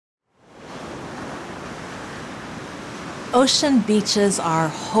Ocean beaches are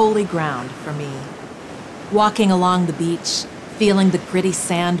holy ground for me. Walking along the beach, feeling the gritty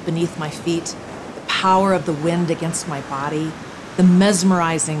sand beneath my feet, the power of the wind against my body, the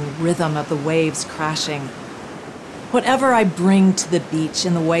mesmerizing rhythm of the waves crashing. Whatever I bring to the beach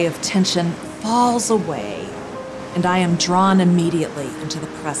in the way of tension falls away, and I am drawn immediately into the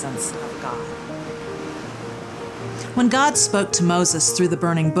presence of God. When God spoke to Moses through the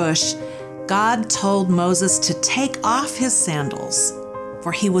burning bush, God told Moses to take off his sandals,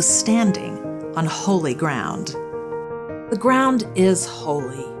 for he was standing on holy ground. The ground is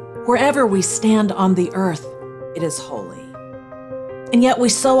holy. Wherever we stand on the earth, it is holy. And yet we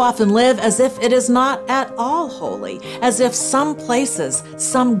so often live as if it is not at all holy, as if some places,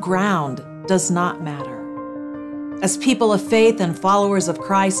 some ground does not matter. As people of faith and followers of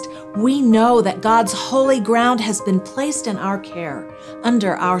Christ, we know that God's holy ground has been placed in our care,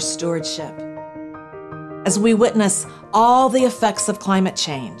 under our stewardship. As we witness all the effects of climate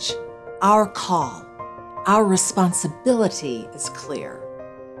change, our call, our responsibility is clear.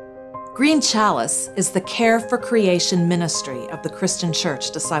 Green Chalice is the Care for Creation ministry of the Christian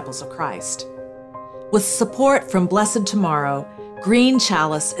Church Disciples of Christ. With support from Blessed Tomorrow, Green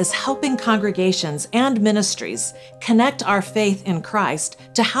Chalice is helping congregations and ministries connect our faith in Christ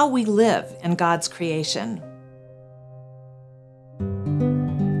to how we live in God's creation.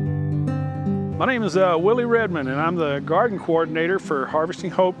 My name is Willie Redmond, and I'm the garden coordinator for Harvesting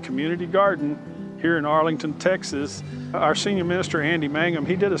Hope Community Garden here in Arlington, Texas. Our senior minister, Andy Mangum,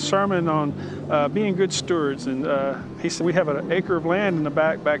 he did a sermon on being good stewards, and he said we have an acre of land in the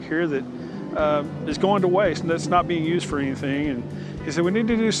back here that is going to waste and that's not being used for anything. And he said we need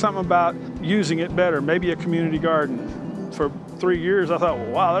to do something about using it better, maybe a community garden. For 3 years I thought,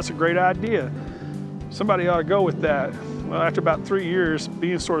 well, wow, that's a great idea. Somebody ought to go with that. Well, after about 3 years,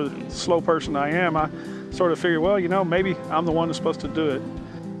 being sort of the slow person I am, I sort of figured, well, you know, maybe I'm the one that's supposed to do it.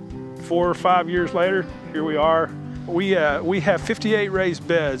 4 or 5 years later, here we are. We have 58 raised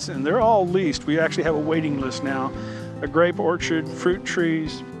beds, and they're all leased. We actually have a waiting list now. A grape orchard, fruit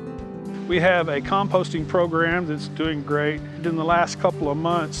trees. We have a composting program that's doing great. In the last couple of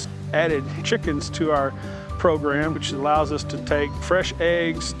months, added chickens to our program, which allows us to take fresh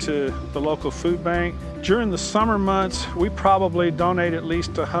eggs to the local food bank. During the summer months, we probably donate at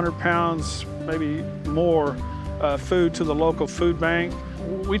least 100 pounds, maybe more, food to the local food bank.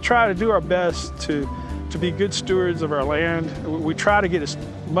 We try to do our best to be good stewards of our land. We try to get as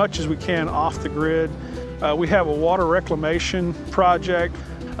much as we can off the grid. We have a water reclamation project.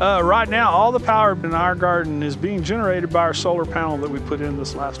 Right now, all the power in our garden is being generated by our solar panel that we put in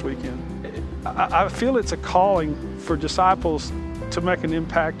this last weekend. I feel it's a calling for disciples to make an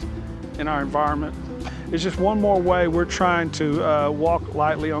impact in our environment. It's just one more way we're trying to walk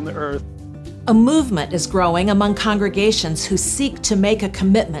lightly on the earth. A movement is growing among congregations who seek to make a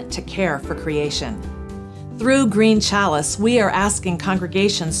commitment to care for creation. Through Green Chalice, we are asking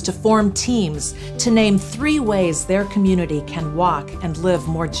congregations to form teams to name 3 ways their community can walk and live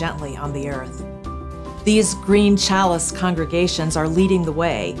more gently on the earth. These Green Chalice congregations are leading the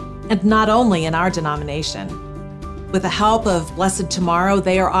way, and not only in our denomination. With the help of Blessed Tomorrow,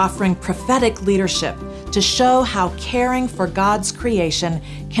 they are offering prophetic leadership to show how caring for God's creation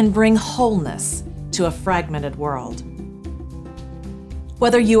can bring wholeness to a fragmented world.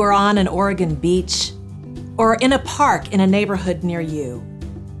 Whether you are on an Oregon beach or in a park in a neighborhood near you,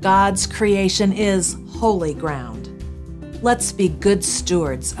 God's creation is holy ground. Let's be good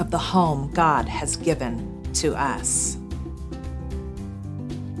stewards of the home God has given to us.